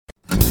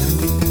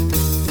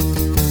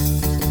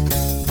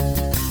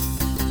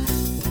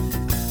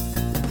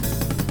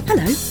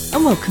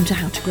and welcome to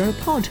How to Grow a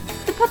Pod,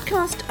 the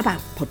podcast about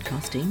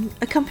podcasting,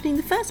 accompanying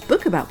the first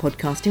book about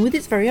podcasting with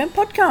its very own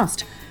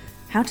podcast.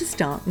 How to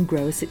Start and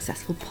Grow a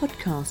Successful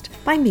Podcast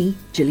by me,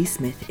 Gilly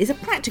Smith, is a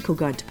practical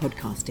guide to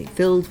podcasting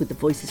filled with the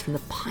voices from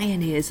the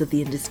pioneers of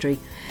the industry.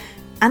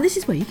 And this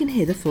is where you can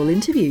hear the full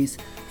interviews,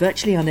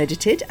 virtually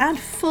unedited and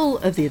full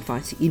of the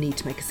advice that you need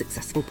to make a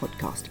successful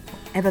podcast,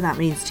 whatever that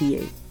means to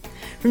you.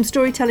 From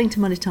storytelling to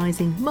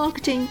monetizing,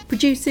 marketing,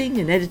 producing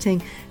and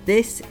editing,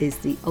 this is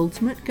the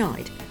ultimate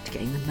guide to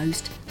getting the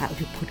most out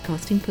of your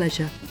podcasting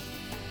pleasure.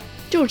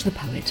 George the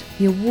Poet,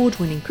 the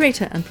award-winning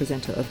creator and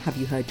presenter of Have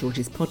You Heard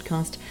George's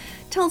podcast,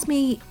 tells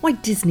me why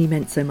Disney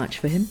meant so much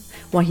for him,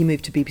 why he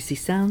moved to BBC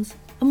Sounds,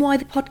 and why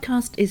the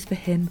podcast is for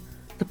him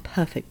the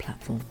perfect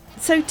platform.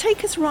 So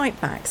take us right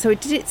back. So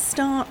did it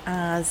start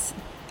as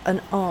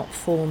an art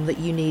form that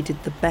you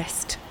needed the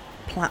best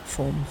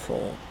platform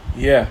for?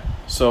 Yeah,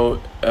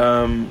 so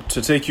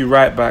to take you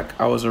right back,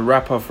 I was a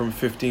rapper from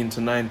 15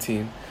 to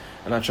 19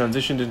 and I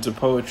transitioned into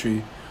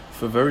poetry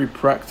for very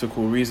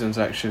practical reasons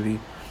actually.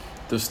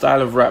 The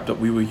style of rap that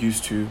we were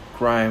used to,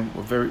 grime,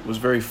 was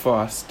very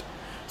fast.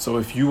 So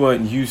if you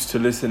weren't used to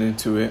listening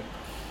to it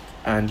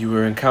and you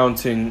were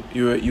encountering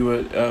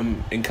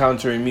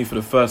me for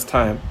the first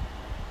time,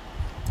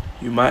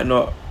 you might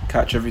not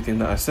catch everything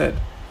that I said.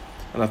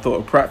 And I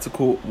thought a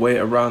practical way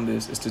around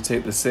this is to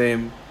take the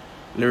same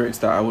lyrics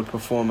that I would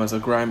perform as a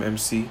grime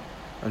MC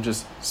and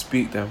just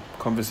speak them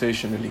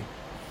conversationally.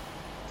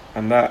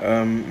 And that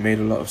made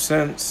a lot of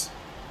sense.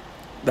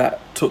 That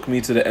took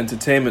me to the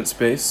entertainment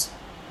space,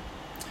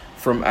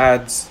 from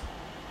ads,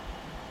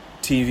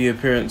 TV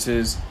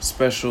appearances,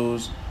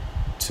 specials,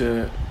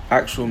 to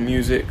actual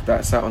music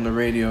that sat on the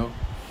radio.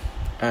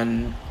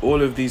 And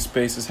all of these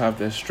spaces have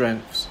their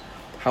strengths.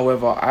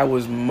 However, I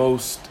was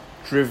most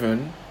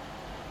driven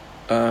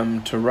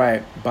to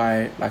write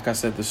by, like I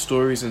said, the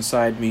stories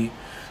inside me,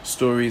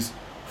 stories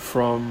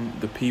from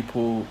the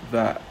people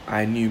that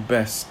I knew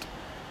best.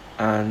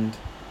 And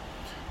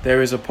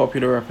there is a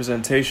popular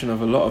representation of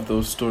a lot of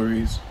those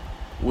stories,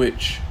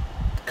 which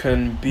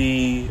can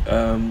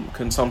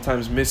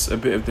sometimes miss a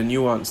bit of the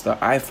nuance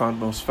that I found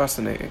most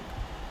fascinating.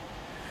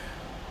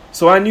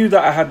 So I knew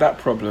that I had that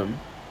problem,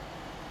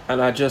 and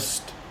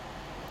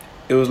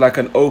it was like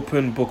an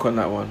open book on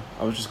that one.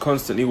 I was just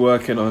constantly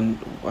working on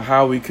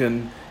how we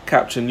can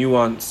capture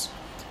nuance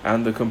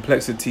and the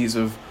complexities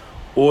of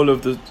all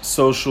of the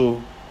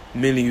social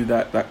milieu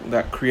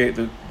that create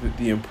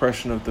the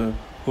impression of the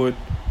hood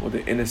or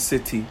the inner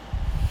city.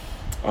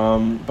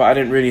 But I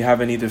didn't really have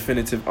any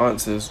definitive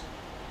answers.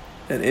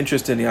 And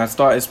interestingly, I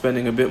started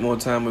spending a bit more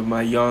time with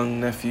my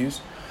young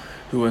nephews,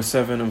 who were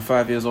 7 and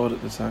 5 years old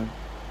at the time.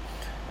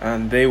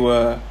 And they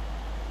were,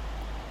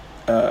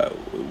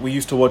 we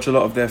used to watch a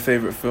lot of their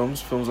favorite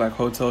films like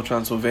Hotel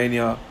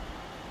Transylvania,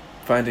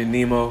 Finding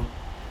Nemo,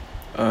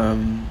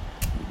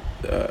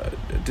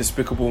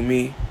 Despicable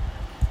Me.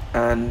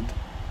 And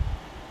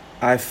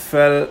I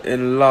fell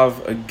in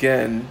love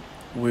again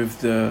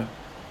with the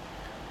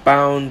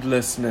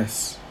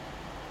boundlessness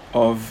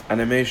of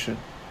animation.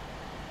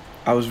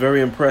 I was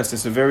very impressed.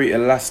 It's a very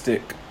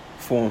elastic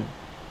form.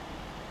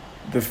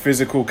 The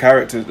physical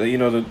characters,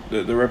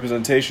 the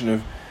representation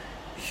of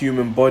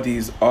human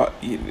bodies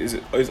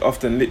is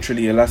often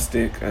literally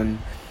elastic, and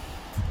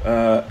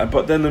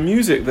but then the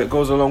music that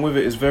goes along with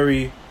it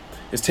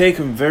is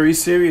taken very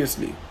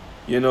seriously.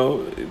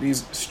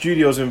 These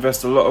studios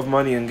invest a lot of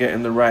money in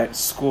getting the right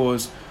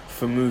scores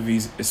for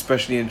movies,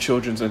 especially in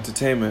children's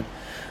entertainment.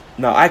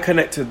 Now, I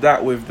connected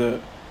that with the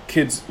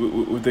kids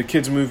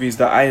movies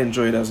that I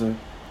enjoyed as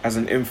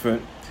an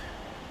infant.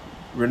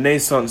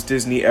 Renaissance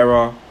Disney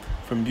era,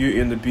 from Beauty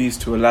and the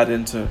Beast to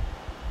Aladdin to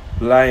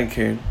Lion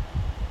King.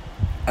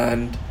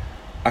 And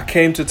I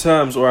came to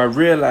terms, or I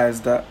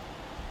realized that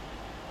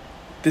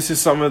this is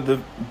some of the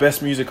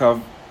best music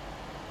I've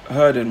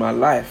heard in my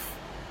life.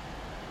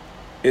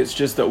 It's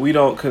just that we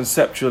don't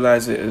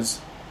conceptualize it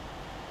as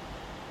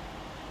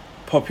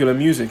popular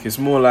music. It's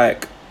more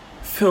like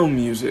film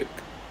music.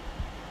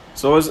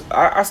 So as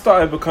I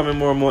started becoming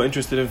more and more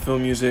interested in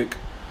film music,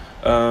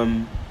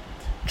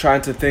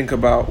 trying to think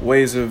about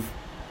ways of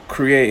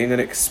creating an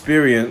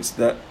experience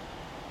that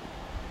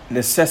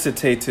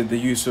necessitated the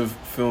use of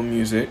film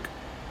music,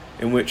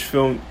 in which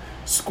film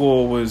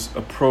score was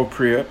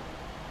appropriate.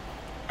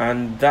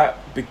 And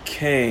that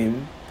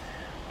became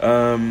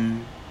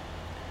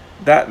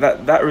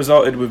that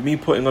resulted with me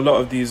putting a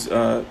lot of these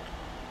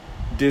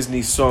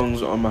Disney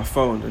songs on my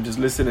phone and just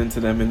listening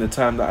to them in the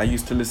time that I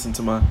used to listen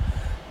to my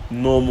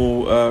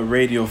normal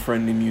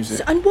radio-friendly music.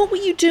 So, and what were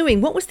you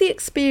doing? What was the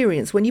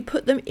experience when you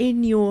put them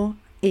in your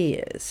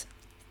ears?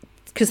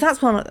 Because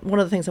that's one of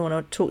the things I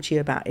want to talk to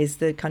you about, is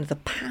the kind of the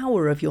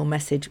power of your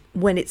message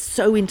when it's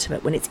so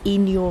intimate, when it's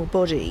in your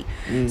body.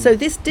 So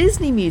this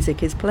Disney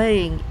music is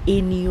playing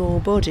in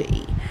your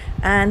body,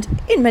 and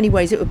in many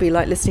ways it would be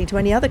like listening to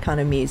any other kind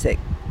of music,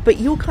 but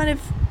you're kind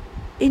of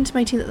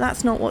intimating that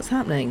that's not what's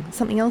happening.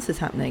 Something else is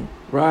happening.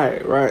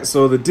 Right.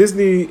 So the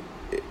Disney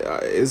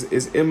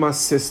is in my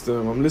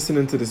system. I'm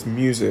listening to this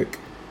music,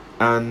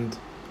 and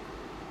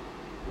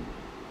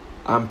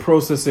I'm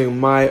processing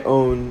my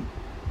own.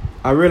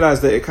 I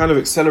realize that it kind of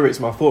accelerates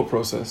my thought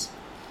process,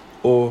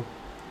 or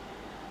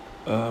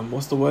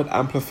what's the word?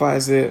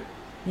 Amplifies it.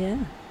 Yeah.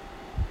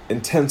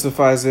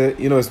 Intensifies it.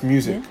 You know, it's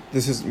music. Yeah.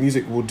 This is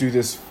music. Will do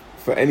this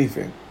for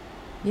anything.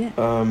 Yeah.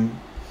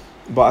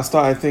 But I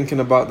started thinking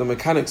about the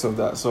mechanics of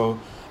that. So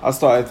I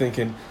started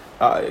thinking,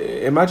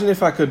 imagine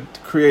if I could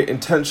create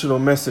intentional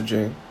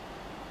messaging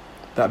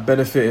that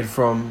benefited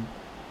from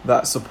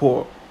that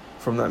support,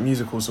 from that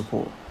musical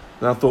support.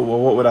 And I thought, well,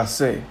 what would I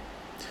say?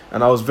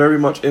 And I was very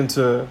much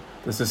into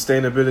the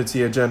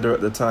sustainability agenda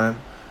at the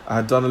time. I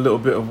had done a little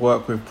bit of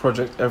work with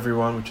Project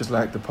Everyone, which is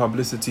like the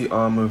publicity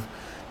arm of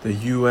the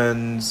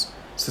UN's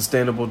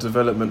Sustainable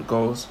Development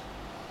Goals.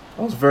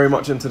 I was very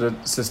much into the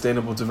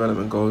Sustainable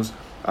Development Goals.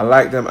 I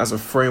like them as a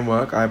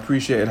framework. I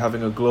appreciated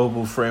having a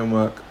global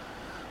framework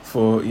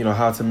for, you know,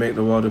 how to make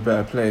the world a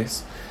better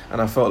place.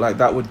 And I felt like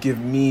that would give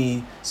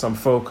me some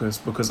focus,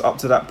 because up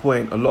to that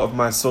point, a lot of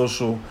my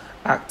social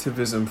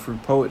activism through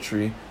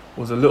poetry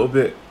was a little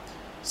bit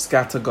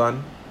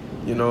scattergun.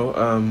 You know,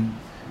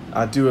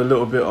 I do a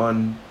little bit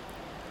on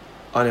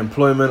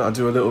unemployment. I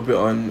do a little bit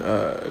on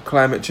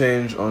climate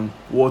change, on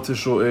water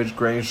shortage,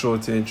 grain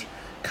shortage,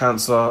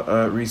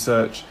 cancer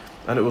research.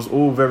 And it was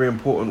all very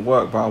important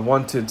work, but I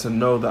wanted to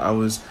know that I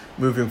was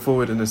moving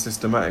forward in a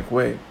systematic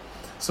way.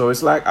 So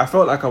it's like I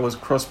felt like I was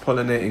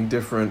cross-pollinating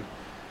different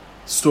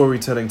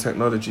storytelling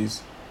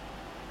technologies.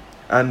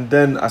 And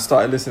then I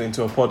started listening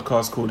to a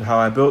podcast called How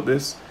I Built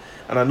This,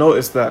 and I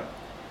noticed that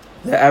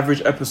the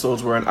average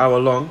episodes were an hour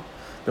long.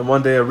 Then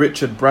one day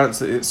Richard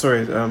Branson,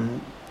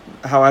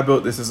 How I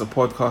Built This is a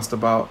podcast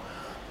about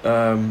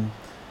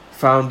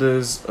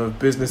founders of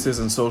businesses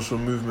and social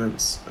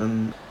movements.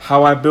 And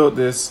How I Built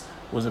This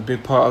was a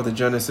big part of the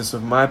genesis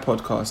of my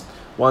podcast.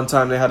 One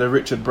time they had a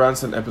Richard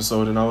Branson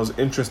episode, and I was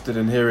interested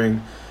in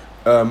hearing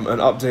an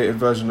updated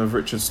version of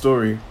Richard's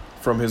story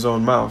from his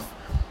own mouth.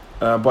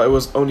 But it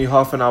was only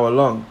half an hour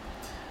long.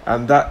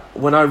 And that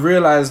when I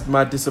realized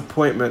my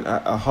disappointment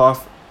at a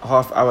half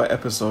hour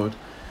episode,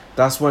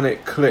 that's when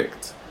it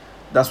clicked.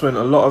 That's when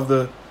a lot of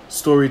the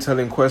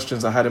storytelling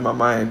questions I had in my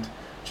mind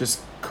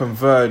just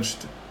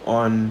converged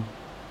on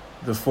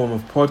the form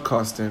of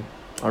podcasting.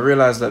 I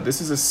realized that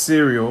this is a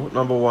serial,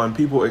 number one.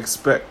 People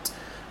expect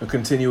a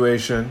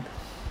continuation.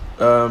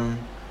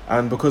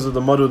 And because of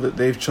the model that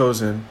they've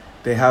chosen,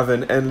 they have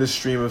an endless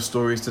stream of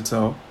stories to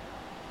tell.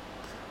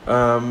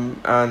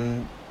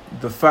 And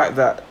the fact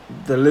that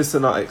the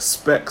listener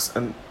expects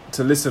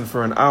to listen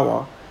for an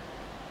hour,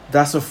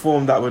 that's a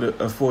form that would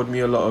afford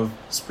me a lot of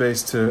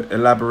space to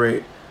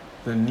elaborate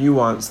the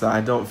nuance that I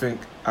don't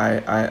think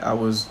I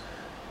was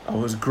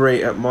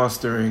great at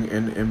mastering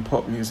in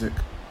pop music.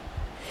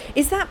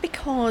 Is that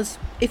because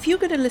if you're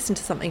going to listen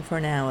to something for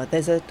an hour,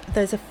 there's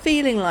a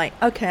feeling like,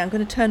 okay, I'm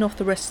going to turn off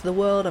the rest of the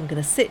world, I'm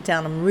going to sit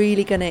down, I'm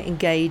really going to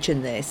engage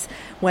in this,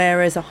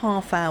 whereas a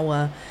half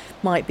hour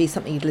might be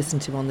something you'd listen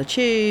to on the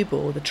tube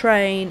or the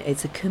train,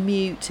 it's a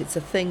commute, it's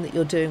a thing that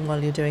you're doing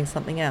while you're doing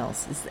something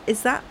else.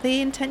 Is that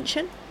the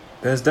intention?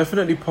 There's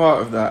definitely part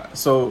of that.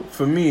 So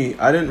for me,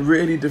 I didn't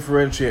really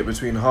differentiate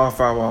between half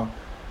hour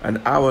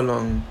and hour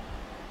long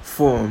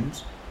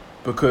forms,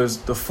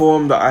 because the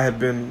form that I had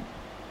been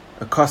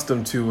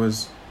accustomed to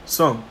was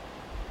song,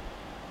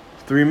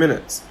 3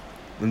 minutes,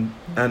 and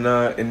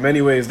in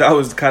many ways that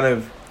was kind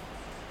of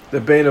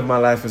the bane of my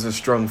life, is a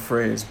strong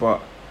phrase,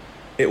 but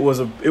it was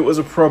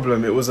a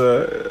problem. It was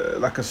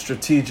like a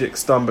strategic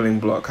stumbling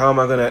block. How am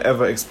I going to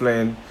ever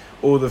explain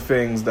all the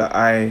things that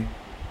I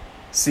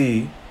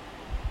see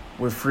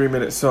with 3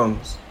 minute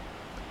songs?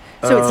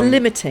 So it's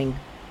limiting,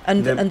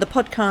 and the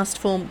podcast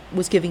form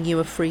was giving you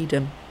a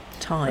freedom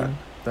time.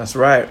 That's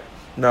right.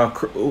 Now,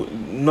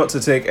 not to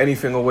take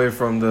anything away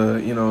from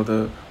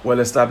the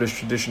well-established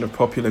tradition of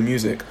popular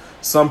music,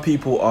 some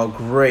people are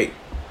great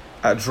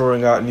at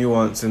drawing out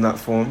nuance in that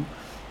form.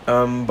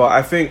 But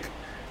I think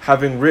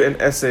having written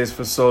essays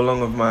for so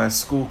long of my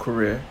school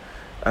career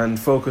and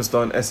focused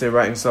on essay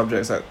writing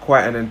subjects at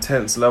quite an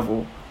intense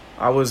level,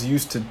 I was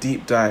used to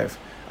deep dive.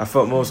 I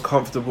felt most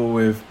comfortable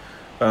with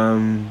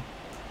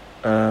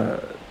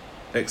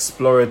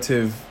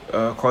explorative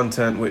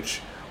content,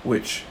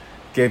 which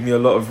gave me a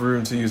lot of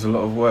room to use a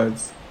lot of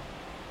words.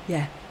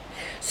 Yeah.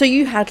 So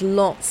you had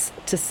lots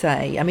to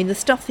say. I mean, the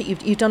stuff that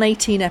you've done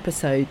 18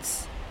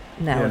 episodes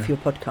now of your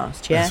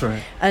podcast, yeah? That's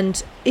right.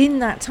 And in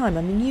that time,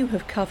 I mean, you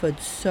have covered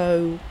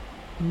so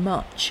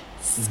much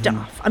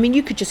stuff. Mm-hmm. I mean,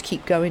 you could just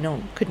keep going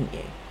on, couldn't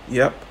you?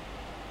 Yep.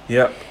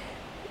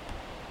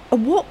 At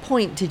what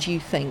point did you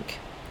think,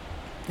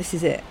 this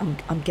is it,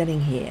 I'm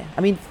getting here?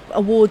 I mean,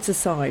 awards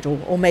aside,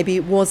 or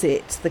maybe was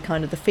it the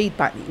kind of the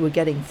feedback that you were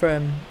getting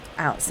from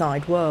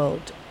outside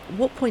world? At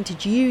what point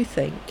did you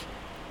think,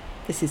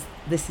 this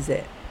is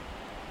it,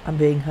 I'm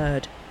being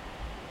heard?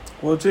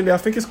 Well, Julie, I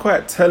think it's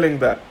quite telling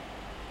that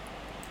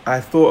I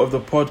thought of the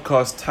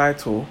podcast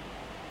title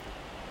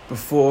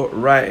before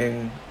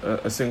writing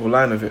a single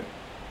line of it.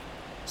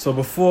 So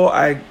before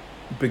I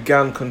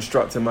began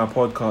constructing my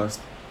podcast,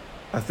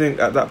 I think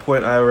at that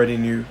point I already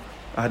knew.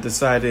 I had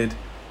decided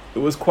it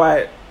was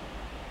quite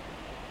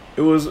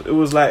it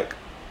was like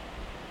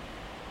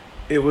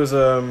it was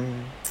the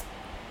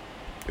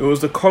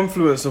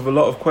confluence of a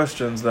lot of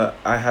questions that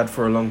I had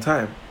for a long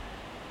time.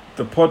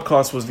 The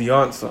podcast was the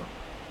answer.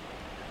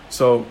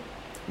 So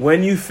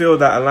when you feel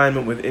that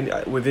alignment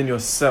within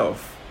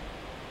yourself,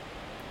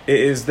 it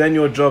is then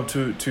your job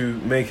to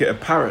make it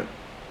apparent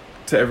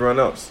to everyone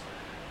else.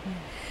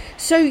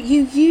 So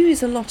you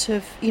use a lot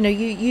of, you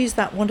use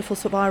that wonderful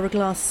sort of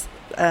hourglass,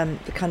 the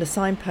kind of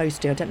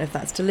signposting. I don't know if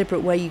that's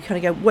deliberate, where you kind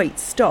of go, wait,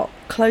 stop,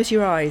 close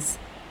your eyes,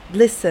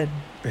 listen.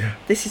 Yeah.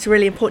 This is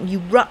really important. You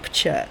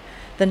rupture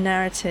the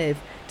narrative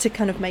to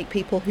kind of make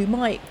people who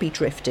might be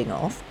drifting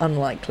off,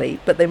 unlikely,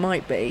 but they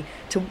might be,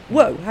 to,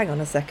 whoa, hang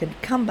on a second,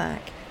 come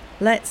back,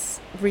 let's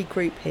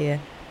regroup here.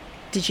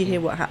 Did you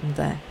hear what happened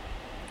there?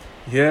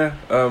 Yeah,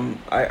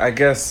 I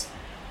guess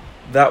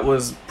that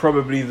was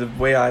probably the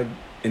way I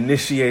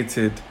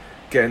initiated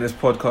getting this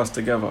podcast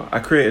together. I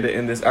created it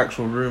in this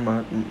actual room,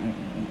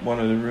 one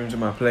of the rooms in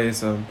my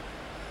place.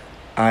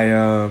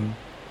 I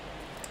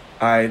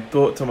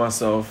thought to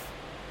myself,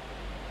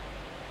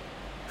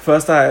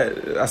 first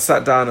I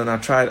sat down and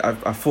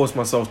I forced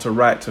myself to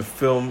write to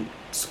film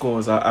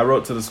scores. I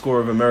wrote to the score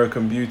of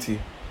American Beauty,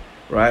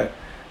 right?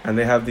 And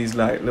they have these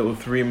like little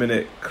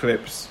 3-minute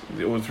clips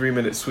or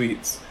 3-minute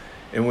suites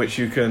in which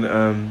you can,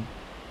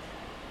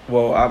 I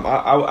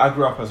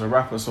grew up as a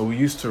rapper, so we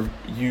used to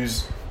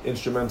use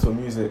instrumental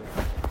music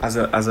as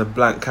a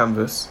blank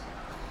canvas.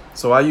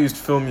 So I used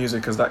film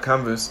music as that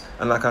canvas,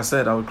 and like I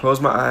said, I would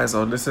close my eyes, I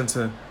would listen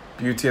to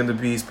Beauty and the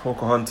Beast,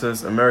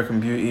 Pocahontas,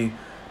 American Beauty,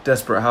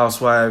 Desperate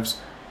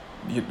Housewives,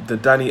 the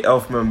Danny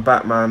Elfman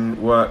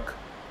Batman work,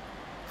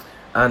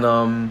 and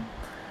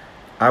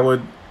I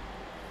would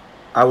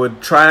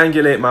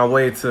triangulate my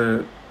way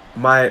to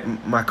my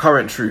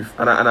current truth,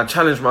 and I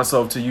challenged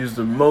myself to use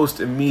the most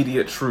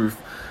immediate truth,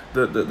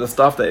 the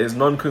stuff that is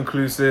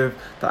non-conclusive,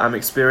 that I'm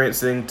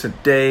experiencing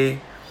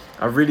today.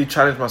 I really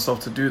challenged myself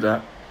to do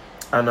that,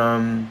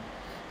 and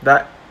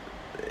that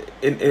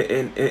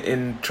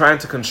in trying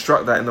to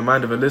construct that in the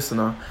mind of a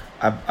listener,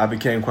 I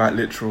became quite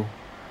literal.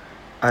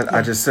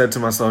 I just said to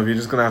myself, you're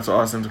just gonna have to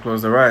ask them to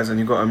close their eyes, and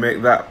you've got to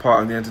make that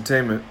part of the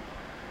entertainment.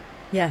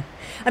 Yeah,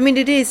 I mean,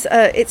 it is.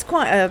 It's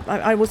quite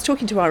I was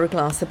talking to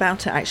Hourglass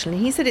about it actually.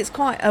 He said it's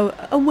quite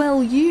a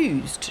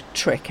well-used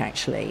trick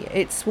actually.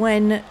 It's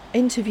when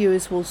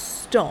interviewers will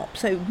stop.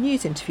 So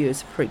news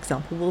interviewers, for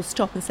example, will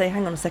stop and say,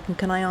 "Hang on a second,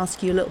 can I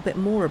ask you a little bit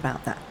more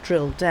about that?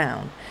 Drill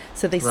down."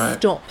 So they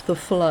stop the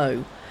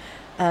flow,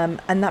 and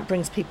that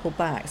brings people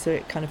back. So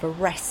it kind of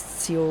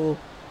arrests your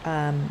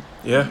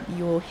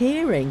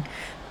hearing.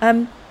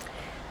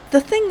 The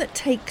thing that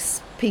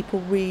takes people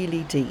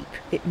really deep,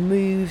 it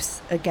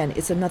moves, again,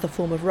 it's another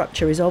form of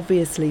rupture, is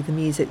obviously the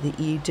music that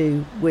you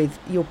do with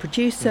your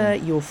producer,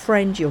 your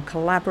friend, your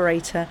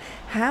collaborator.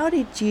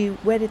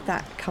 Where did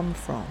that come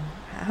from?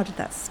 How did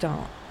that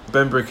start?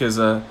 Ben Brick is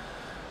a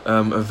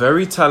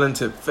very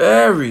talented,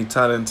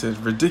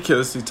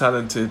 ridiculously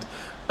talented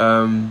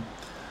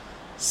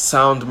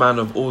sound man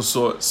of all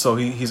sorts. So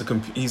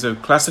he's a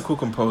classical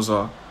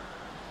composer,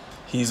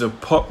 he's a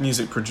pop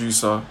music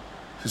producer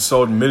who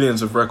sold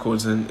millions of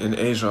records in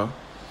Asia.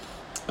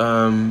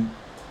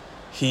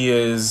 He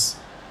is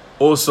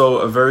also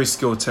a very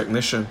skilled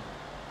technician.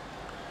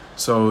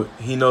 So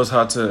he knows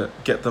how to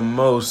get the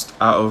most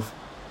out of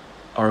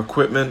our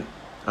equipment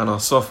and our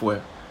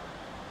software.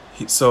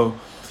 So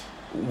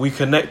we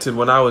connected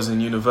when I was in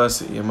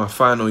university in my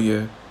final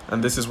year.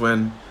 And this is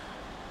when,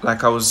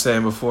 like I was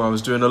saying before, I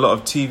was doing a lot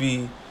of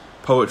TV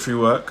poetry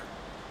work.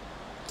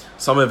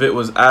 Some of it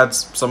was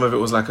ads, some of it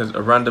was like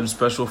a random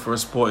special for a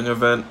sporting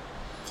event.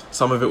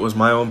 Some of it was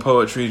my own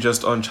poetry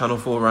just on Channel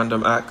 4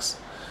 random acts.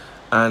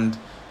 And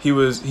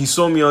he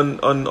saw me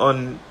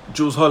on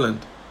Jools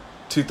Holland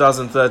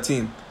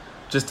 2013,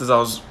 just as I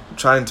was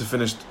trying to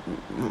finish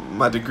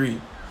my degree.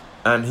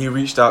 And he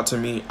reached out to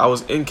me. I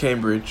was in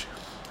Cambridge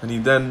and he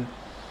then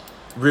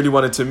really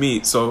wanted to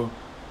meet.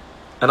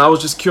 And I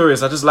was just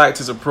curious. I just liked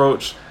his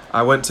approach.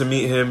 I went to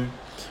meet him.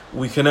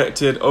 We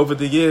connected. Over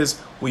the years,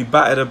 we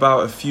batted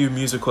about a few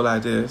musical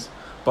ideas,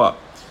 but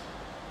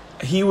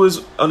he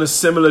was on a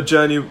similar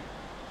journey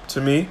to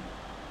me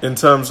in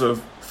terms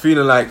of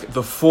feeling like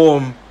the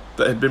form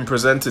that had been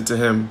presented to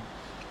him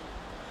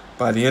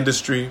by the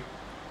industry,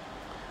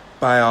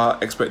 by our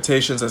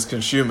expectations as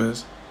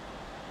consumers,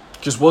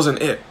 just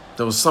wasn't it.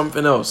 There was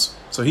something else.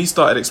 So he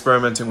started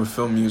experimenting with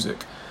film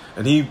music,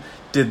 and he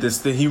did this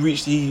thing. He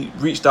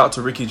reached out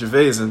to Ricky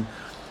Gervais and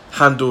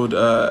handled,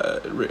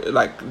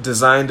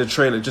 designed a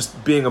trailer,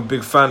 just being a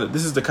big fan.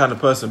 This is the kind of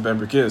person Ben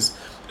Brick is.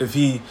 If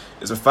he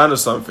is a fan of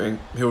something,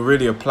 he'll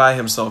really apply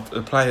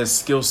his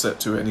skill set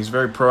to it, and he's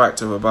very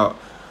proactive about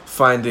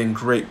finding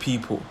great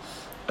people.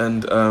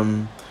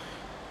 And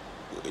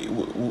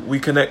we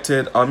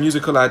connected. Our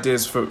musical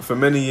ideas for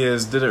many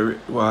years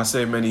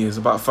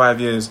about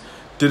 5 years,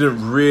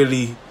 didn't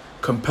really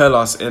compel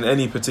us in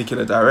any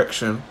particular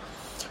direction.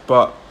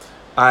 But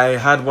I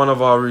had one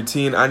of our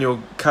routine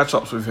annual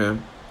catch-ups with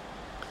him,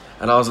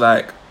 and I was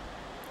like,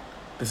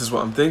 this is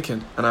what I'm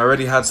thinking. And I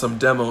already had some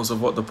demos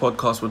of what the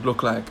podcast would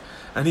look like.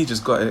 And he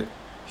just got it.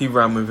 He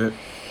ran with it.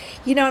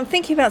 You know, I'm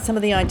thinking about some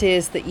of the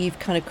ideas that you've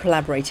kind of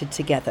collaborated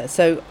together.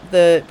 So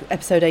the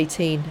episode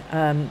 18,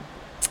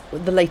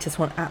 the latest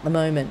one at the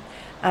moment,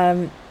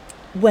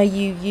 where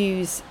you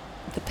use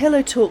the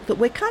pillow talk that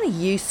we're kind of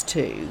used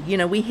to. You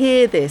know, we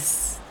hear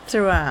this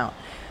throughout.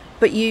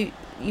 But you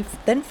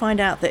then find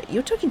out that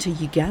you're talking to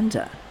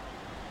Uganda.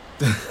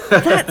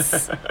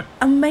 That's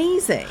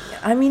amazing.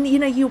 I mean, you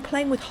know, you're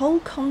playing with whole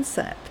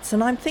concepts,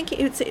 and I'm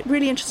thinking it's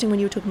really interesting when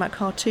you were talking about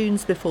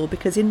cartoons before,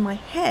 because in my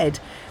head,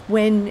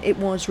 when it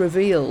was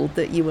revealed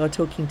that you were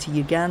talking to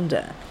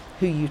Uganda,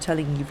 who you're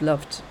telling you've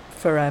loved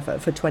forever,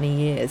 for 20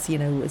 years, you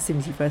know, as soon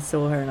as you first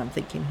saw her, and I'm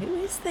thinking, who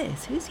is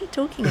this? Who's he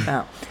talking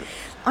about?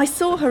 I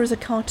saw her as a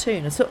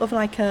cartoon, a sort of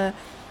like a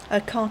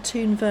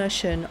cartoon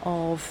version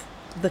of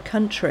The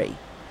Country.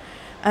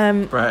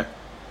 Right.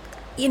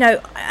 You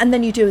know, and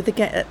then you do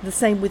the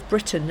same with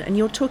Britain, and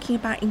you're talking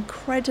about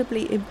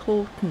incredibly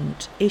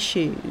important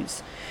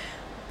issues,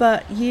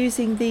 but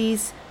using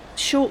these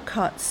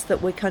shortcuts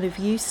that we're kind of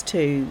used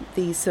to,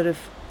 these sort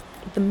of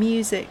the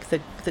music,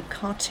 the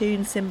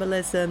cartoon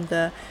symbolism,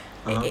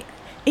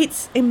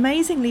 it's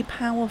amazingly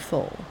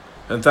powerful.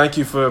 And thank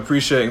you for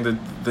appreciating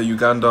the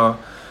Uganda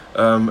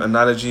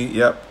analogy.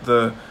 Yep,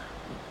 the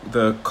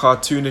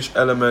cartoonish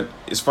element.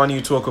 It's funny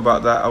you talk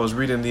about that. I was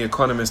reading The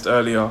Economist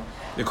earlier.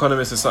 The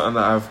Economist is something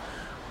that I've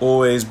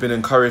always been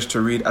encouraged to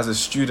read as a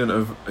student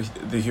of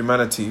the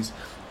humanities,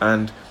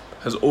 and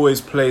has always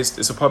placed,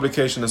 it's a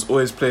publication that's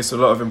always placed a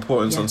lot of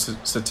importance on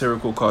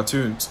satirical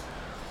cartoons.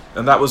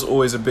 And that was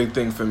always a big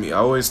thing for me. I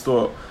always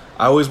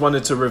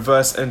wanted to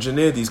reverse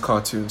engineer these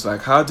cartoons.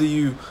 Like, how do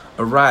you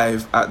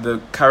arrive at the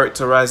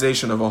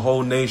characterization of a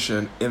whole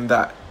nation in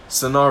that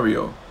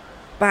scenario?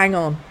 Bang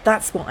on.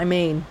 That's what I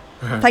mean.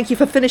 Thank you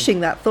for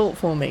finishing that thought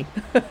for me.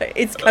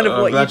 It's kind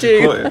of what you do.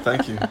 You caught it.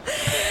 Thank you.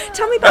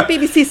 Tell me about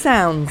BBC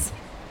Sounds.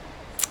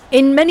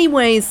 In many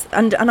ways,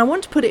 and I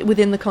want to put it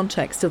within the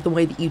context of the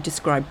way that you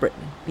describe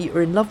Britain.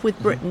 You're in love with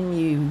Britain.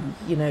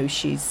 You know,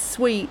 she's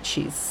sweet,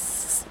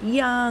 she's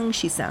young,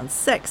 she sounds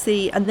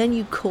sexy, and then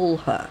you call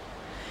her.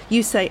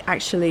 You say,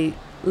 actually,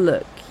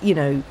 look, you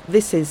know,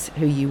 this is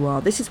who you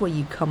are. This is where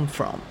you come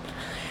from.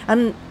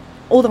 And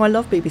although I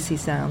love BBC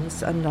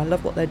Sounds and I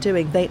love what they're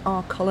doing, they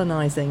are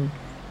colonising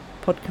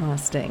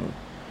podcasting,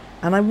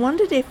 and I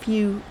wondered if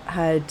you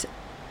had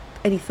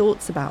any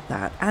thoughts about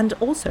that, and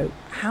also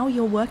how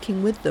you're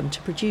working with them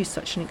to produce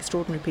such an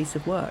extraordinary piece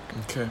of work.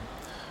 Okay.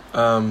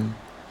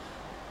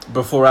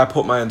 Before I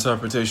put my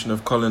interpretation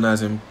of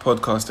colonizing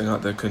podcasting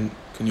out there, can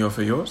you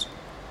offer yours?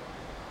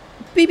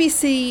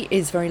 BBC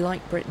is very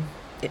like Britain.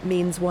 It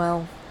means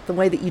well. The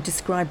way that you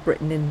describe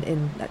Britain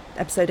in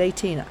episode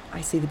 18,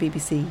 I see the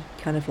BBC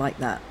kind of like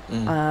that.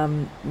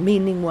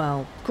 Meaning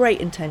well,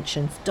 great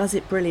intentions, does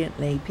it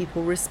brilliantly,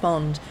 people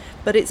respond,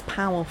 but it's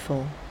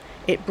powerful.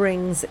 It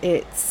brings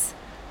its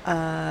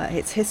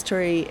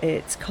history,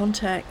 its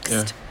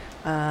context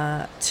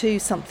to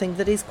something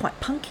that is quite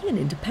punky and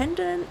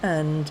independent,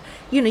 and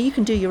you know, you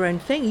can do your own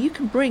thing. You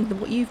can bring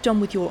what you've done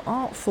with your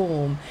art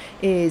form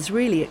is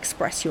really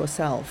express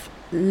yourself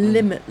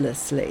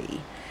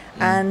limitlessly.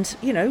 And,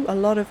 you know, a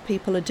lot of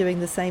people are doing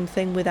the same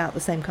thing without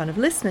the same kind of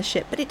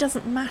listenership, but it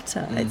doesn't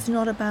matter. It's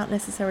not about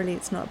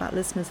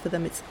listeners for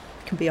them. It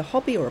can be a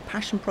hobby or a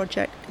passion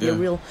project, a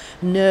real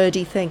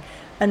nerdy thing.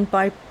 And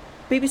by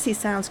BBC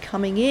Sounds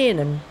coming in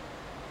and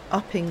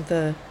upping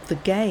the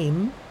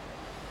game,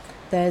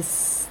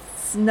 there's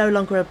no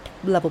longer a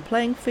level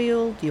playing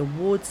field. The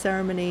award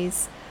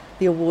ceremonies,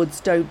 the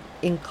awards don't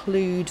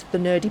include the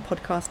nerdy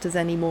podcasters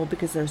anymore,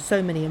 because there are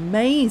so many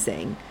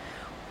amazing,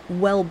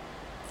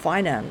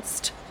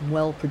 well-financed,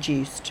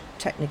 well-produced,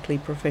 technically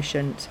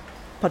proficient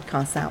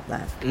podcasts out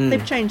there.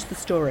 They've changed the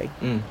story.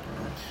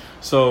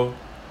 So,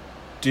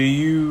 do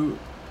you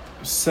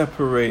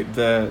separate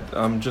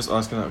I'm just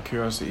asking out of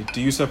curiosity,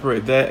 do you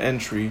separate their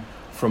entry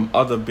from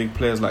other big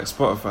players like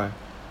Spotify?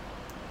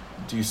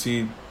 Do you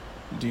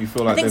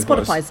feel like I think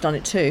Spotify's done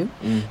it too.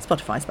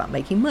 Spotify's about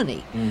making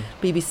money.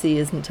 BBC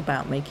isn't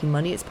about making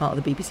money. It's part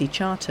of the BBC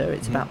Charter.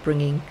 It's about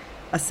bringing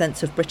a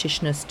sense of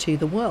Britishness to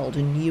the world,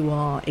 and you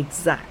are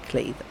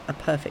exactly a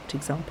perfect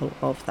example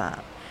of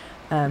that.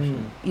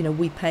 You know,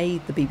 we pay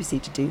the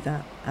BBC to do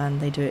that, and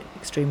they do it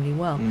extremely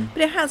well.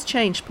 But it has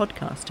changed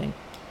podcasting.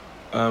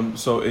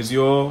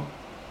 So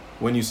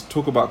when you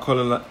talk about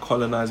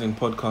colonizing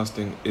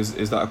podcasting,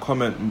 is that a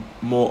comment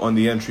more on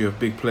the entry of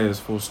big players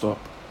full stop?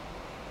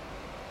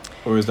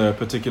 Or is there a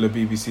particular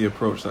BBC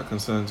approach that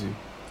concerns you?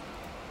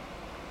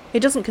 It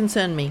doesn't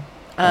concern me.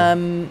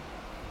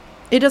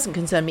 It doesn't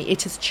concern me.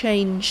 It has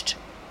changed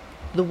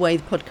the way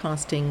the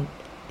podcasting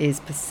is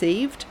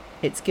perceived.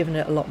 It's given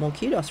it a lot more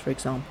kudos, for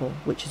example,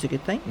 which is a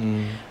good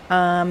thing.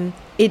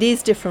 It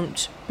is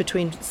different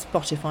between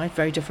Spotify,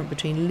 very different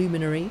between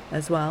Luminary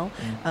as well,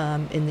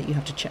 in that you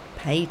have to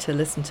pay to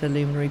listen to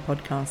Luminary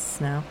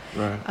podcasts now.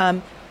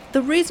 Right.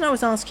 The reason I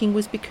was asking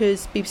was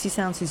because BBC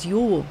Sounds is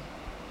your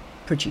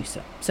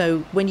producer.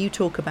 So when you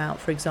talk about,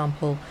 for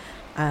example,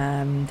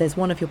 there's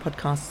one of your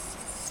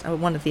podcasts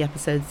one of the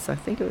episodes, I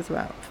think it was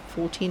about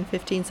 14,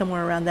 15,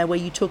 somewhere around there, where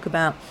you talk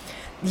about,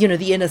 you know,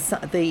 the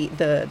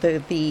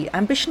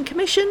Ambition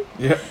Commission,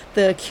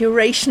 the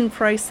curation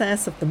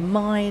process of the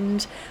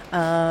mind,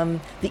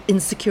 the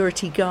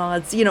insecurity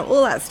guards, you know,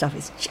 all that stuff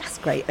is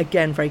just great.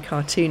 Again, very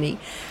cartoony,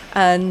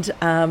 and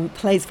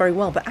plays very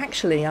well. But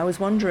actually, I was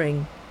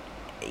wondering,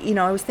 you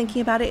know, I was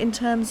thinking about it in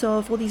terms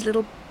of all these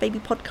little baby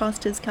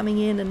podcasters coming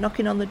in and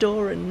knocking on the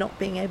door and not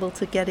being able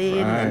to get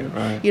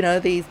in. You know,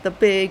 the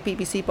big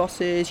BBC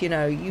bosses, you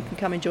know, you can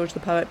come in, George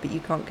the Poet, but you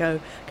can't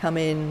come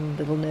in,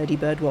 little nerdy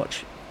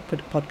Birdwatch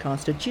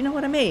podcaster. Do you know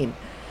what I mean?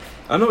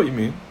 I know what you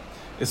mean.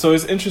 So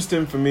it's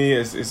interesting for me.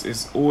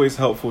 It's always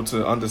helpful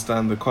to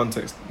understand the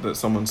context that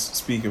someone's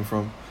speaking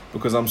from,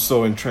 because I'm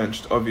so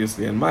entrenched,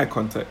 obviously, in my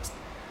context.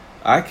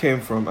 I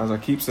came from, as I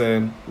keep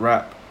saying,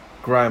 rap,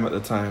 grime at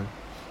the time.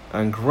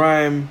 And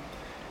grime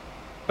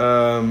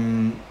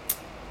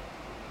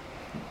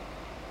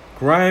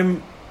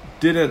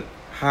didn't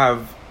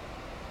have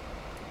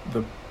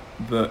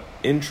the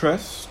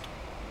interest,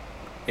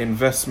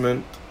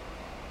 investment,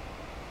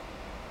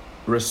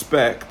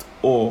 respect,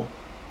 or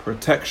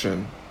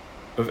protection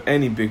of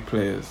any big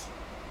players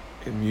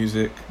in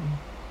music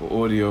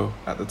or audio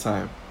at the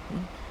time.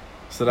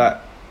 So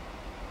that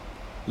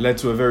led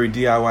to a very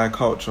DIY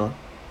culture,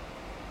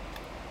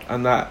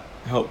 and that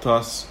helped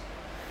us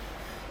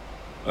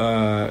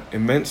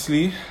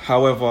immensely.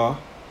 However,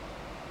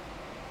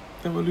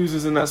 there were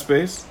losers in that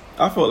space.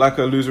 I felt like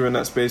a loser in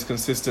that space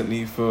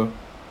consistently for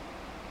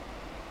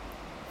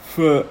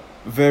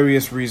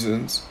various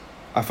reasons.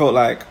 I felt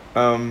like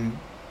to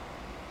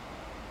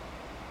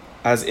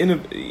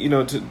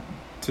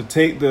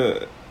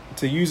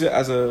use it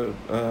as a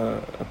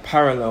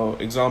parallel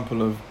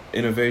example of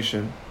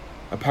innovation,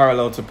 a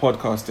parallel to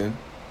podcasting.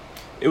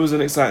 It was an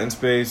exciting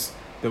space.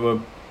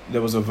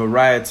 There was a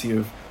variety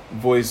of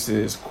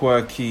voices,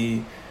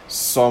 quirky,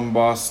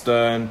 somber,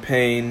 stern,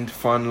 pained,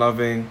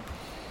 fun-loving.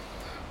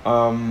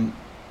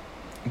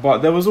 But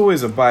there was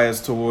always a bias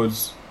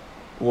towards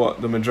what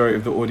the majority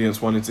of the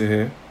audience wanted to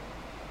hear.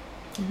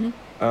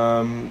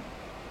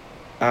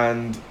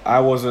 And I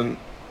wasn't.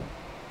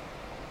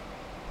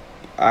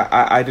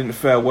 I didn't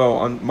fare well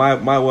on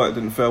my work.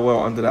 Didn't fare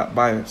well under that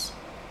bias.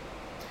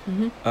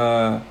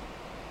 But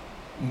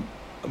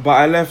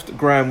I left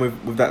grime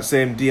with that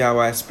same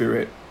DIY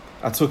spirit.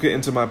 I took it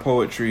into my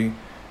poetry,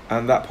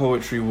 and that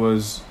poetry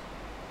was,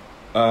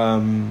 I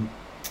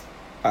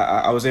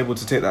was able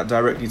to take that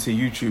directly to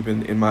YouTube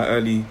in my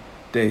early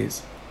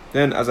days.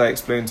 Then, as I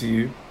explained to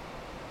you,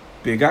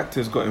 big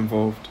actors got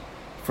involved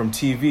from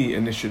TV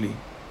initially.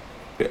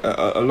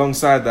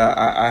 Alongside that,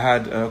 I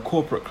had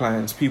corporate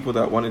clients, people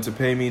that wanted to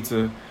pay me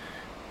to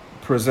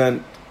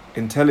present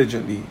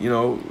intelligently, you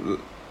know,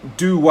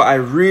 do what I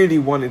really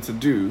wanted to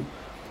do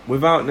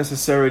without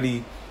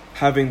necessarily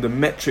having the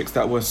metrics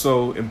that were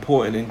so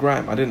important in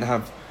grime. I didn't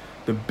have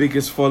the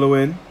biggest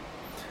following.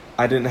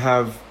 I didn't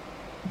have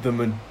the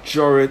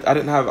majority.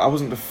 I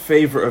wasn't the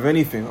favorite of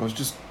anything. I was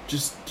just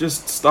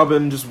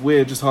stubborn, just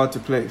weird, just hard to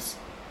place.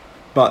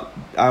 But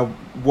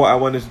what I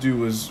wanted to do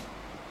was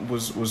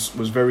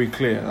very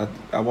clear.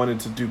 I wanted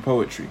to do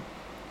poetry.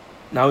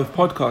 Now with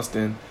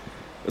podcasting,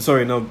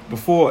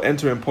 before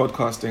entering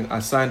podcasting, I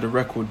signed a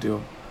record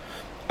deal,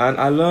 and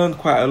I learned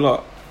quite a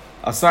lot.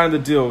 I signed the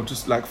deal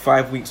just like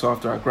 5 weeks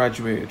after I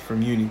graduated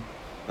from uni,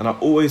 and I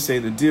always say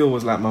the deal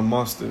was like my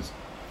master's.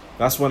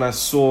 That's when I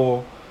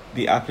saw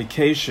the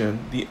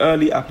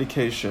early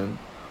application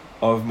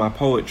of my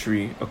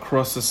poetry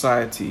across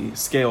society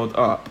scaled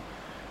up,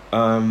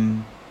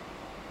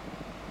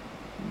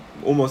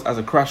 almost as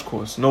a crash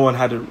course. No one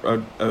had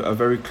a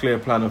very clear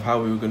plan of how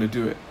we were going to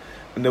do it,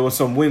 and there were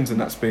some wins in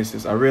that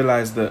spaces. I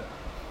realized that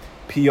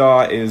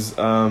PR is.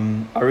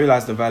 I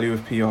realized the value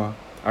of PR.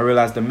 I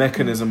realized the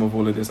mechanism of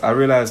all of this. I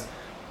realized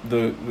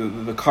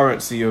the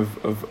currency of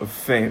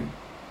fame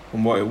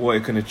and what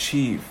it can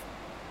achieve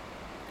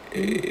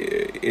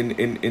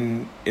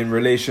in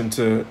relation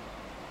to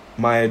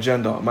my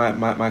agenda,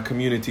 my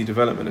community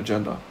development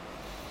agenda.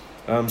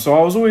 So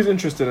I was always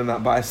interested in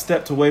that, but I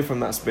stepped away from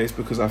that space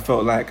because I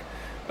felt like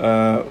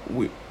it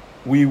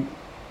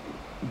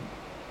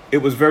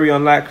was very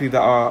unlikely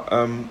that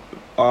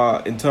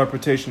our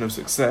interpretation of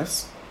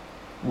success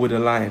would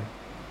align.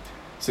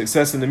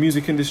 Success in the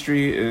music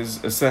industry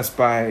is assessed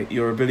by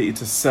your ability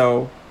to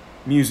sell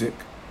music,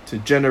 to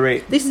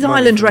generate. This is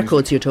Island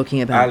Records you're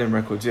talking about. Island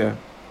Records, yeah.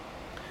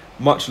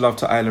 Much love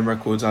to Island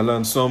Records. I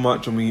learned so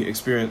much, and we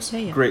experienced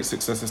great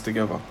successes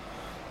together.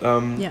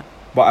 But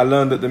I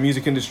learned that the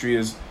music industry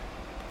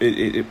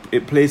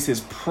it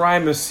places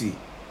primacy,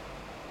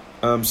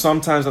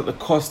 sometimes at the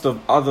cost of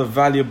other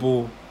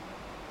valuable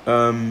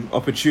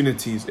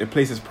opportunities. It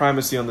places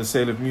primacy on the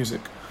sale of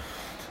music.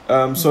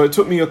 So it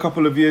took me a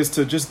couple of years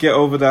to just get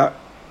over that.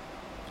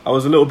 I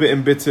was a little bit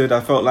embittered. I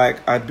felt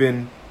like I'd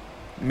been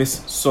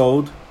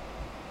missold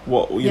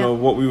what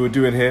we were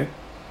doing here.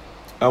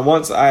 And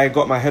once I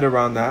got my head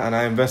around that and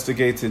I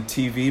investigated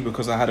TV,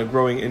 because I had a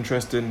growing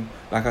interest in,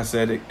 like I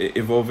said,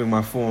 evolving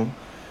my form,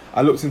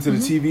 I looked into the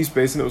TV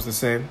space and it was the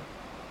same.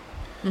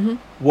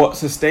 What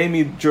sustained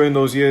me during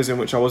those years in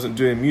which I wasn't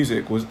doing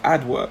music was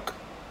ad work.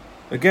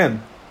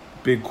 Again,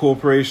 big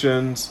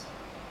corporations,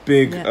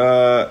 big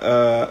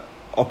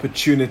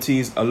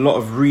opportunities, a lot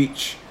of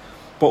reach.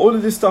 But all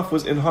of this stuff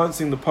was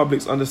enhancing the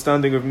public's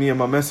understanding of me and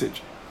my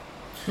message.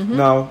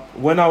 Now,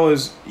 when I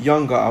was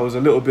younger, I was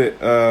a little bit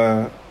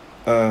a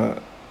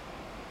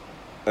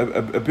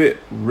bit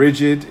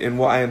rigid in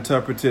what I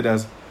interpreted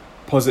as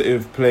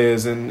positive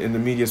players in the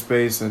media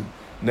space and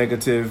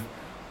negative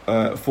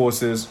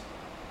forces.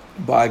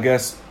 But I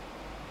guess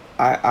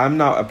I'm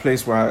now at a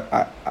place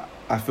where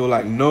I feel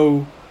like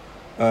no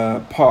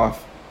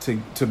path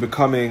to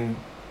becoming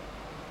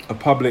a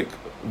public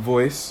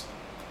voice,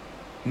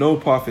 no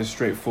path is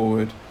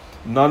straightforward.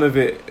 None of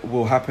it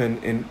will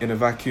happen in a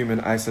vacuum, in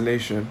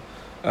isolation.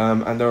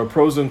 And there are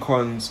pros and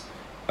cons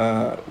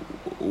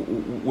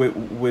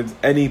with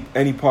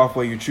any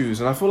pathway you choose.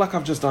 And I feel like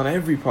I've just done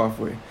every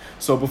pathway.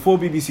 So before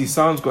BBC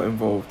Sounds got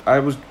involved, I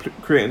was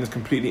creating this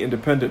completely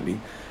independently.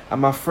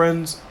 And my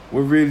friends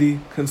were really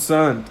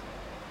concerned.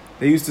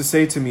 They used to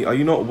say to me, are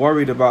you not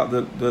worried about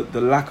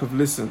the lack of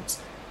listens?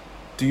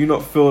 Do you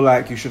not feel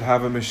like you should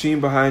have a machine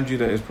behind you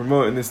that is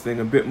promoting this thing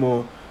a bit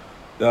more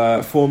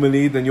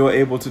formally than you're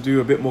able to do,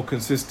 a bit more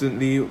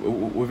consistently,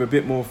 with a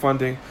bit more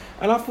funding?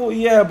 And I thought,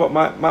 yeah, but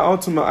my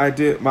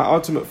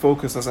ultimate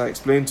focus, as I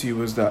explained to you,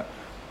 was that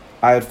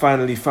I had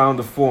finally found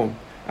a form,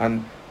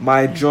 and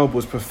my job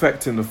was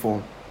perfecting the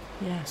form.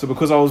 Yeah. So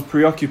because I was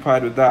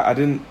preoccupied with that, I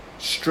didn't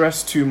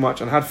stress too much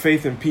and had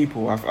faith in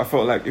people. I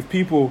felt like if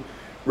people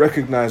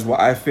recognize what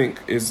I think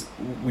is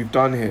we've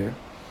done here,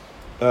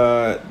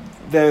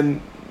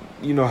 then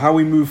how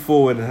we move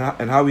forward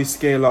and how we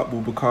scale up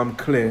will become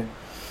clear.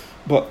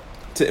 But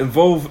to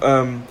involve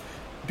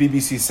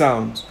BBC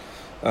Sounds,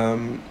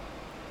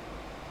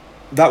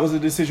 that was a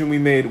decision we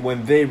made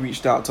when they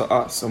reached out to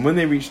us. And when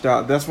they reached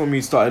out, that's when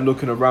we started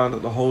looking around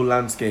at the whole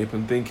landscape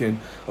and thinking,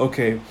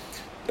 okay,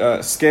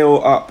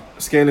 scaling up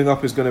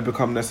is going to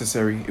become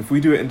necessary. If we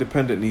do it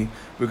independently,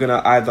 we're going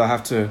to either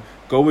have to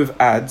go with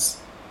ads,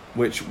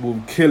 which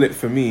will kill it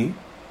for me,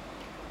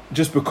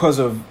 just because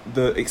of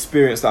the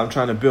experience that I'm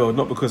trying to build,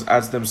 not because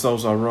ads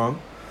themselves are wrong.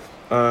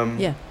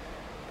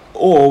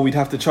 Or we'd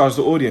have to charge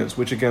the audience,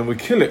 which again would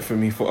kill it for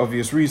me for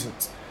obvious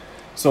reasons.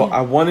 So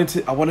I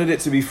wanted it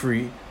to be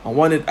free. I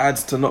wanted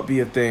ads to not be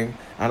a thing,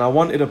 and I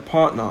wanted a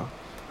partner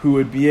who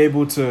would be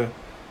able to,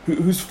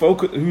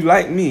 who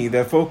like me,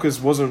 their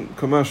focus wasn't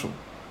commercial.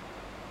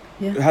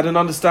 Had an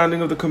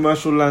understanding of the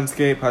commercial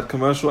landscape, had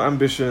commercial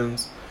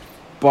ambitions,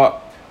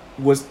 but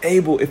was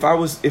able, if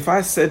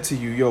I said to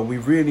you, yo, we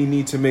really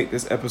need to make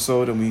this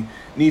episode and we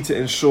need to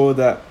ensure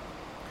that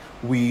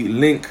we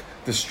link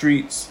the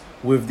streets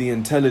with the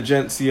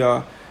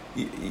intelligentsia.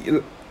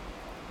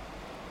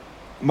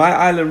 My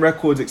Island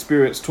Records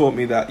experience taught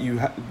me that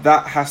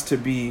that has to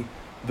be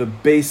the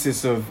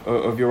basis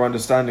of your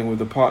understanding with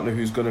the partner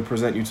who's going to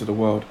present you to the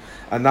world.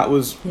 And that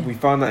was, we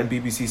found that in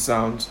BBC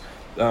Sounds.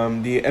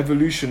 The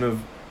evolution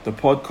of the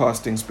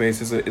podcasting space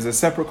is a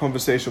separate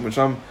conversation, which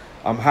I'm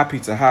happy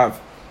to have.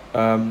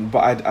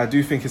 But I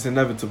do think it's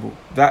inevitable.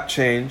 That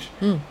change,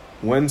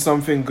 when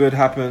something good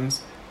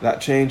happens,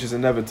 that change is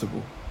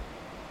inevitable.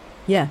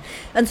 Yeah.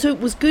 And so it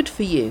was good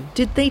for you.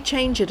 Did they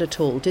change it at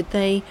all?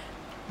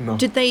 No.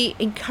 Did they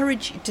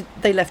encourage you?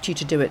 They left you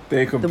to do it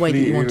the way that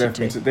you wanted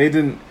to? They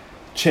didn't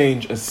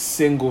change a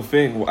single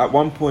thing. At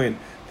one point,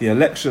 the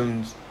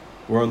elections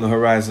were on the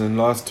horizon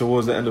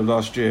towards the end of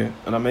last year,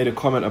 and I made a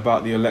comment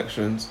about the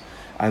elections,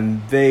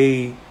 and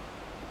they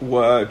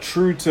were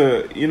true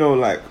to,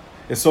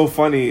 it's so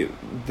funny,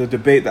 the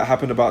debate that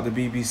happened about the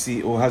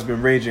BBC, or has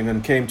been raging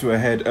and came to a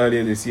head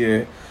earlier this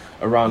year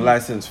around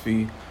license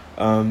fee,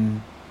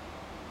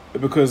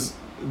 because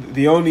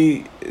the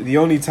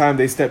only time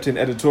they stepped in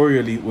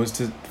editorially was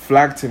to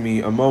flag to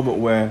me a moment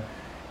where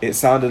it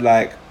sounded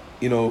like,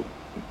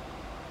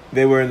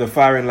 they were in the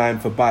firing line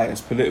for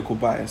political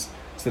bias.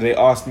 So they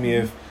asked me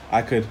if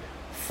I could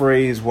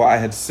phrase what I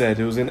had said.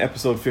 It was in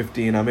episode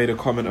 15. I made a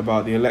comment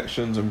about the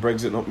elections and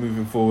Brexit not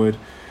moving forward.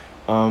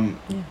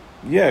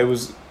 It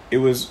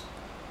was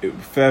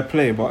fair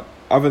play, but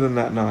other than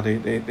that, no,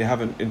 they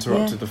haven't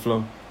interrupted the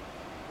flow.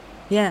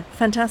 Yeah,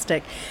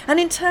 fantastic. And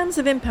in terms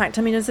of impact,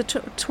 I mean, as a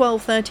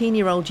 12,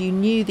 13-year-old, you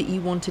knew that you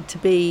wanted to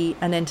be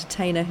an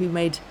entertainer who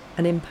made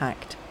an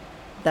impact.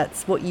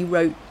 That's what you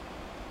wrote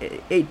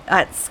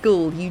at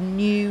school. You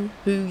knew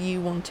who you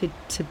wanted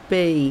to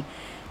be.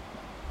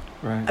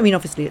 Right. I mean,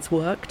 obviously it's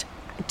worked.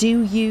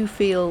 Do you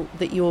feel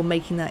that you're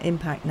making that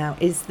impact now?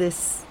 Is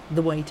this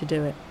the way to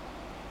do it?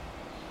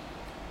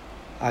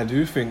 I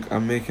do think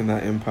I'm making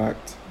that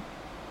impact.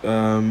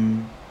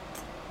 I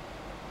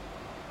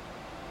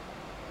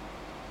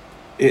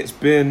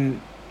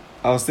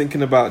was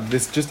thinking about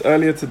this just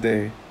earlier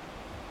today.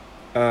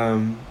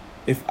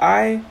 If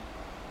I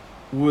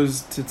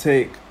was to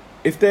take,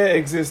 if there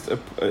existed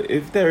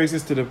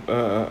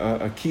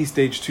a key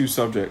stage 2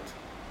 subject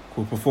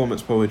called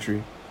performance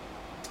poetry,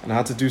 and I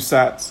had to do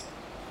SATs,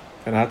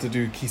 and I had to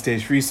do key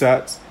stage 3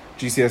 SATs,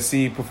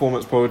 GCSE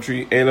performance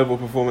poetry, A-level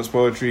performance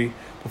poetry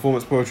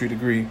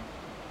degree,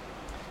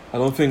 I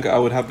don't think I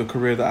would have the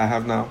career that I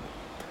have now.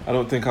 I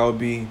don't think I would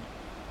be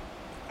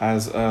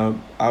as I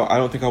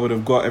don't think I would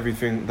have got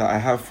everything that I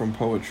have from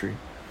poetry.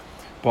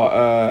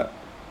 But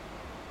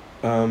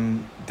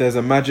there's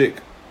a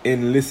magic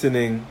in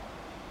listening.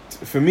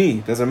 For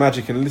me, there's a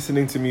magic in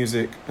listening to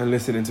music and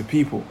listening to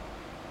people.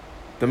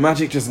 The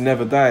magic just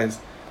never dies,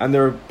 and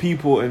there are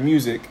people and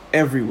music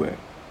everywhere.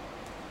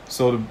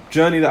 So the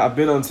journey that I've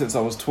been on since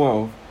I was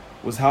 12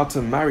 was how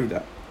to marry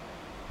that.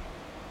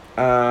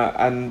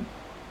 And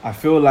I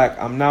feel like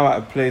I'm now at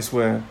a place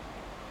where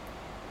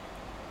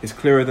it's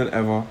clearer than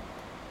ever.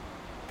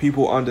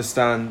 People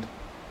understand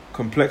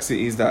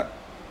complexities that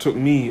took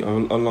me a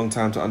long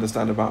time to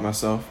understand about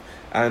myself.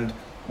 And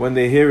when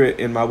they hear it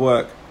in my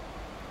work,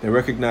 they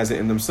recognize it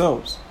in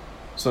themselves.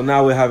 So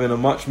now we're having a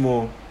much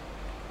more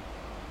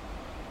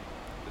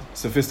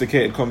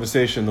sophisticated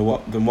conversation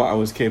than what I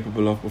was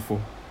capable of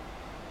before.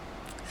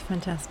 It's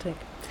fantastic.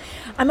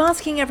 I'm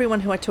asking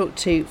everyone who I talk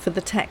to for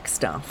the tech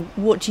stuff,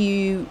 what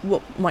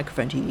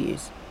microphone do you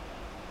use?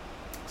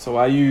 So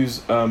I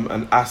use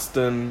an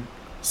Aston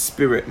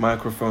Spirit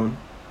microphone.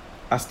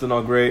 Aston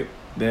are great.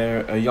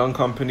 They're a young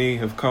company,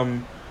 have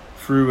come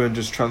through and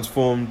just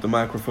transformed the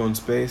microphone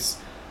space.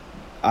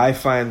 I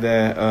find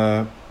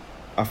their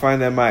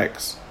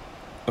mics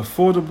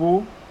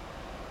affordable,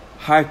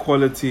 high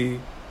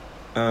quality,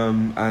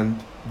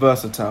 and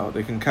versatile.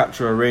 They can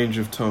capture a range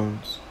of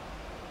tones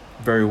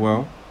very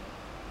well.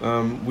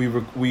 We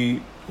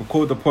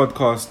record the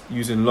podcast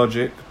using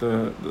Logic,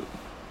 the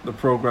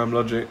program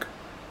Logic.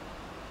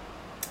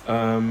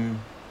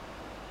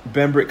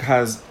 Bembrick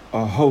has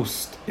a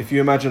host. If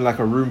you imagine like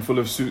a room full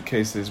of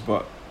suitcases,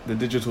 but the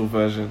digital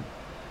version.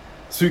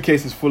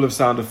 Suitcases full of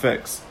sound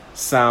effects,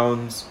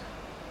 sounds,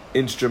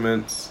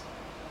 instruments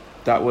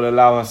that will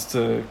allow us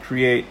to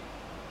create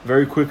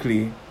very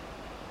quickly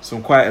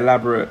some quite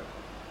elaborate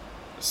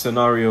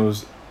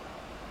scenarios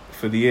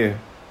for the ear.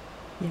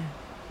 Yeah.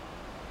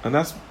 And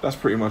that's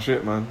pretty much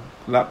it, man.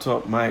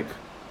 Laptop, mic,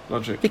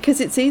 Logic. Because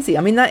it's easy.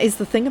 I mean, that is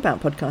the thing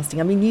about podcasting.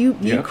 I mean,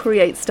 you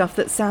create stuff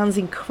that sounds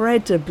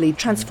incredibly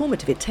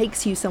transformative. It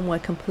takes you somewhere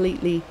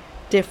completely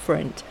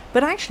different.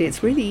 But actually,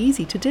 it's really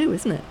easy to do,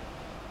 isn't it?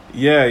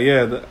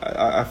 Yeah.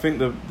 I think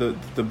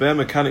the bare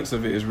mechanics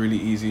of it is really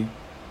easy.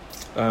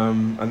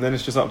 And then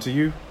it's just up to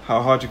you,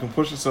 how hard you can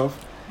push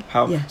yourself.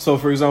 So,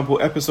 for example,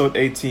 episode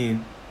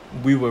 18,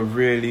 we were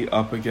really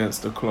up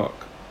against the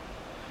clock.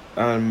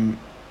 And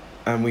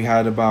we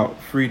had about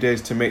 3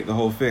 days to make the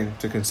whole thing,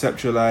 to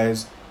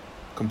conceptualize,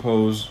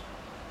 compose,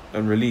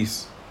 and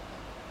release.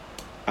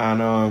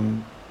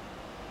 And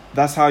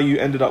that's how you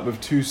ended up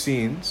with 2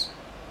 scenes,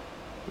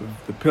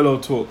 with the pillow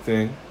talk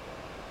thing,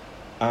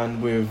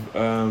 and with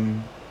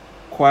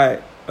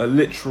quite a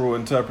literal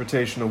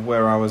interpretation of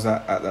where I was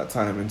at that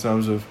time in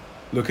terms of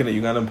looking at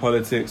Ugandan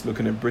politics,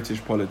 looking at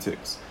British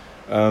politics.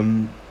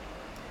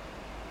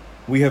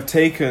 We have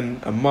taken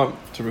a month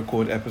to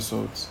record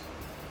episodes,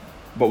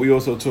 but we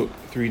also took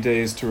 3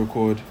 days to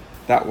record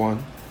that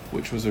one,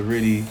 which was a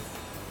really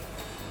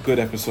good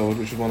episode,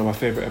 which was one of my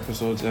favorite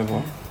episodes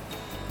ever.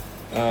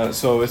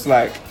 So it's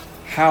like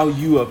how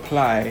you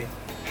apply,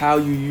 how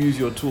you use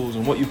your tools,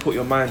 and what you put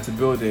your mind to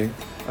building,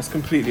 that's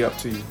completely up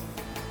to you.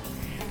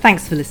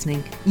 Thanks for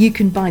listening. You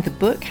can buy the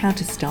book, How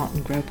to Start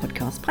and Grow a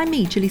Podcast, by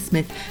me, Gilly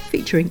Smith,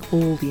 featuring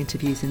all the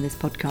interviews in this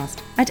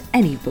podcast, at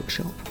any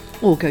bookshop.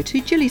 Or go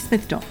to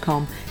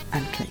gillysmith.com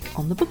and click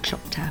on the bookshop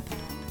tab.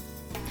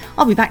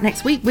 I'll be back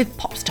next week with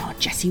pop star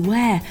Jessie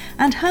Ware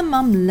and her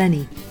mum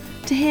Lenny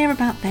to hear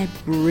about their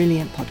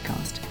brilliant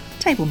podcast,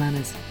 Table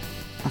Manners.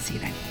 I'll see you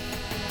then.